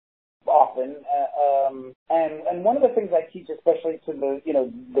often. And one of the things I teach, especially to the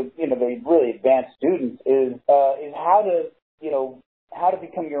really advanced students, is how to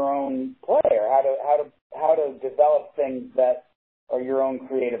become your own player, how to develop things that are your own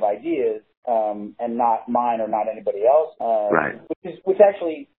creative ideas, and not mine or not anybody else. Right. Which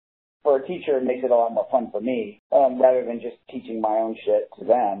actually, for a teacher, makes it a lot more fun for me, rather than just teaching my own shit to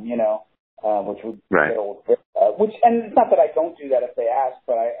them, which would get old. And it's not that I don't do that if they ask,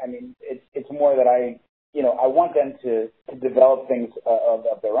 but I mean, it's more that I want them to develop things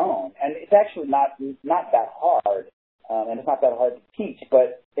of their own, and it's actually not that hard, and it's not that hard to teach,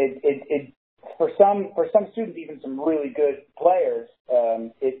 but it for some students, even some really good players,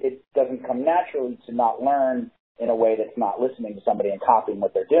 it doesn't come naturally to not learn in a way that's not listening to somebody and copying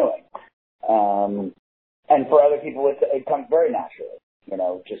what they're doing. And for other people, it comes very naturally,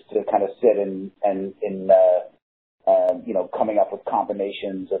 just to kind of sit and coming up with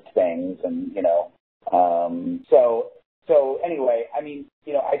combinations of things, and so anyway, I mean,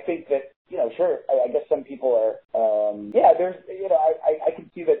 I think that, sure, I guess some people are, there's, I can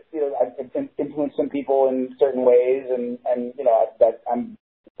see that, I've influenced some people in certain ways, and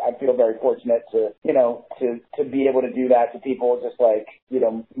I feel very fortunate to be able to do that to people, just like,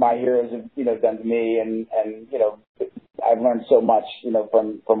 my heroes have, done to me, and I've learned so much,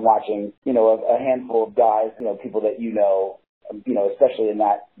 from watching, a handful of guys, people that, especially in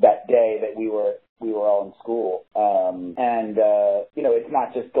that day that we were all in school. It's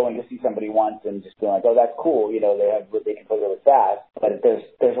not just going to see somebody once and just being like, oh, that's cool. They can play really fast, but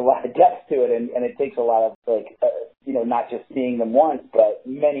there's a lot of depth to it, and it takes a lot of not just seeing them once, but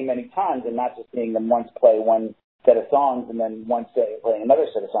many, many times, and not just seeing them once play one set of songs and then once playing another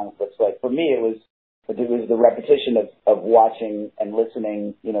set of songs. But it's like, for me, it was the repetition of watching and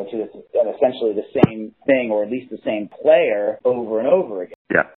listening, to essentially the same thing, or at least the same player over and over again.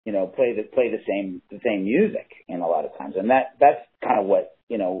 Yeah. Play the same music, and a lot of times, and that's kind of what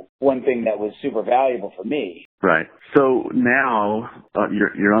one thing that was super valuable for me. Right. So now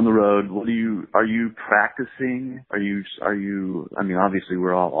you're on the road. Are you practicing? Are you? I mean, obviously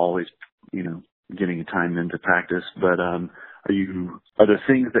we're all always getting time into practice, but are there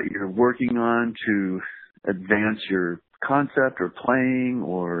things that you're working on to advance your concept or playing,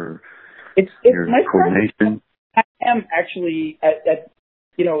 or it's your my coordination? I am actually at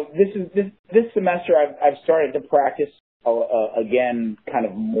this semester I've started to practice again, kind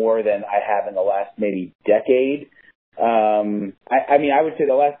of more than I have in the last maybe decade. I mean, I would say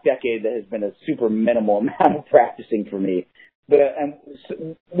the last decade there has been a super minimal amount of practicing for me. But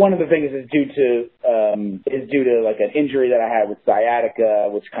one of the things is due to like an injury that I had with sciatica,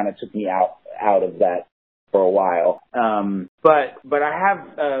 which kind of took me out of that for a while. But I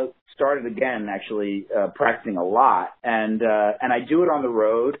have started again, actually practicing a lot, and I do it on the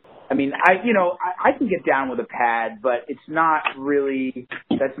road. I mean, I can get down with a pad, but that's not really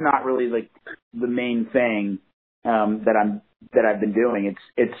like the main thing that I've been doing.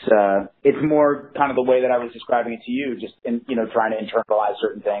 It's more kind of the way that I was describing it to you, just in trying to internalize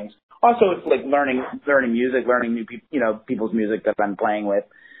certain things. Also, it's like learning music, learning new people's music that I'm playing with.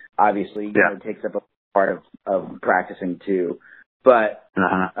 Obviously, it takes up a part of practicing too. But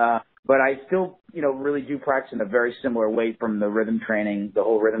but I still really do practice in a very similar way from the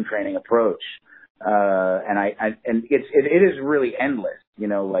whole rhythm training approach. And it is really endless,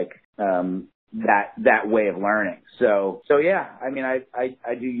 that way of learning. So yeah, I mean,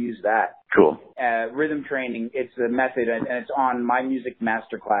 I do use that. Cool. Rhythm training, it's a method, and it's on My Music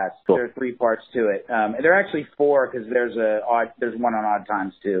Masterclass. Cool. There are 3 parts to it. There are actually 4, because there's one on odd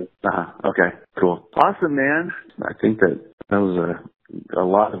times too. Okay, cool. Awesome, man. I think that was a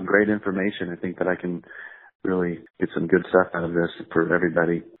lot of great information. I think that I can really get some good stuff out of this for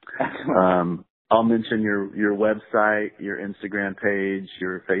everybody. I'll mention your website, your Instagram page,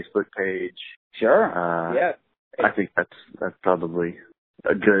 your Facebook page. Sure. Yeah. I think that's probably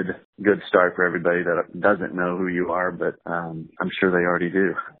a good start for everybody that doesn't know who you are, but I'm sure they already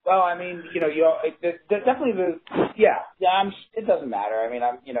do. Well, I mean, definitely it doesn't matter. I mean,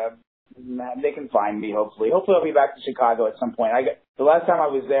 they can find me. Hopefully I'll be back to Chicago at some point. The last time I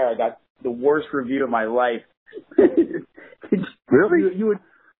was there, I got the worst review of my life. Really? You would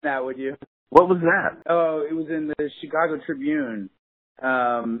that, would you? What was that? Oh, it was in the Chicago Tribune,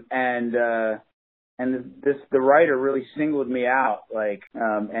 and the writer really singled me out,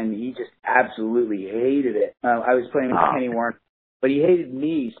 and he just absolutely hated it. I was playing with Kenny Warren, but he hated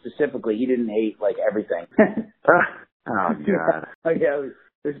me specifically. He didn't hate everything. Oh God! Yeah,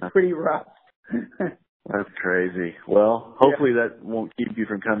 it was pretty rough. That's crazy. Well, hopefully that won't keep you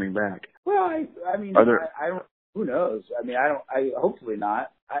from coming back. Well, I mean, I don't. Who knows? I mean, hopefully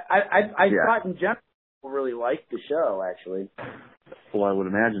not. I thought in general people really liked the show, actually. Well, I would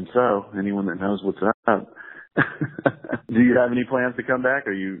imagine so. Anyone that knows what's up. Do you have any plans to come back?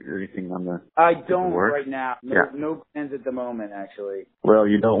 Or anything on the? I don't work? right now. No plans at the moment, actually. Well,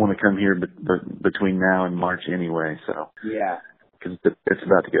 you don't want to come here between now and March anyway, so. Yeah. Because it's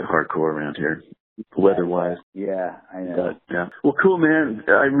about to get hardcore around here, weather-wise. Yeah, I know. But, yeah. Well, cool, man.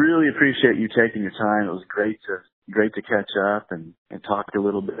 I really appreciate you taking your time. It was great to catch up and talk a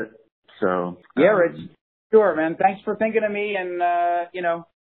little bit. So. Yeah, Rich. Sure, man. Thanks for thinking of me, and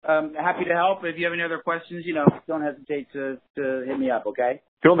happy to help. If you have any other questions, don't hesitate to hit me up. Okay.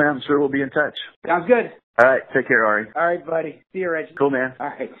 Cool, man. I'm sure we'll be in touch. Sounds good. All right. Take care, Ari. All right, buddy. See you, Rich. Cool, man. All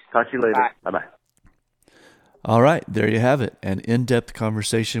right. Talk to you later. Bye-bye. All right, there you have it, an in-depth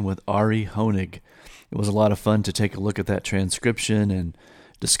conversation with ARI HOENIG. It was a lot of fun to take a look at that transcription and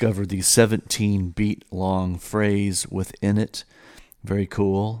discover the 17-beat-long phrase within it. Very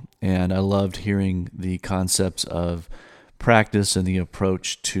cool, and I loved hearing the concepts of practice and the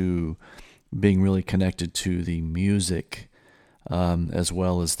approach to being really connected to the music, as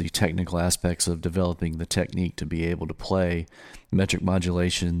well as the technical aspects of developing the technique to be able to play metric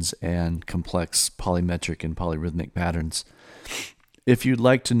modulations and complex polymetric and polyrhythmic patterns. If you'd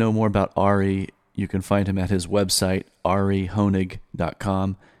like to know more about Ari, you can find him at his website,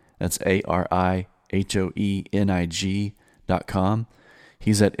 arihoenig.com. That's arihoenig.com.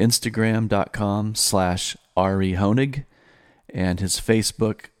 He's at instagram.com/Ari HOENIG, and his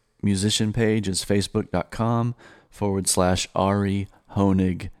Facebook musician page is facebook.com/Ari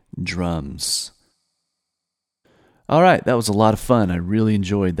HOENIG drums. All right, that was a lot of fun. I really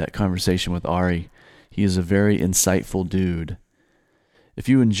enjoyed that conversation with Ari. He is a very insightful dude. If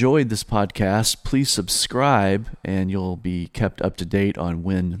you enjoyed this podcast, please subscribe and you'll be kept up to date on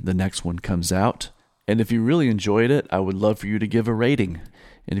when the next one comes out. And if you really enjoyed it, I would love for you to give a rating.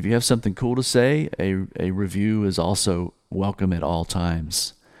 And if you have something cool to say, a review is also welcome at all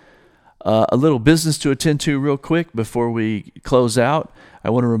times. A little business to attend to real quick before we close out. I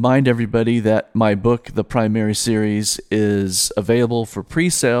want to remind everybody that my book, The Primary Series, is available for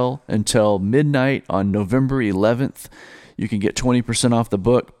pre-sale until midnight on November 11th. You can get 20% off the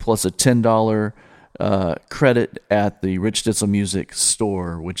book plus a $10 credit at the Rich Stitzel Music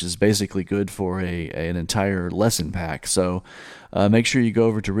store, which is basically good for an entire lesson pack. So make sure you go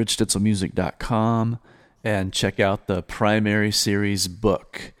over to richstitzelmusic.com and check out the Primary Series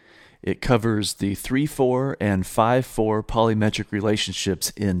book. It covers the 3/4 and 5/4 polymetric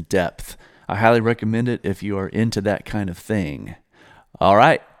relationships in depth. I highly recommend it if you are into that kind of thing. All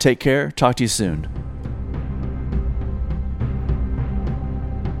right, take care. Talk to you soon.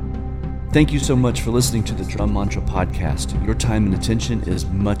 Thank you so much for listening to the Drum Mantra Podcast. Your time and attention is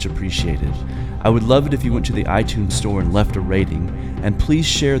much appreciated. I would love it if you went to the iTunes store and left a rating, and please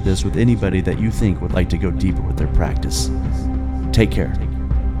share this with anybody that you think would like to go deeper with their practice. Take care.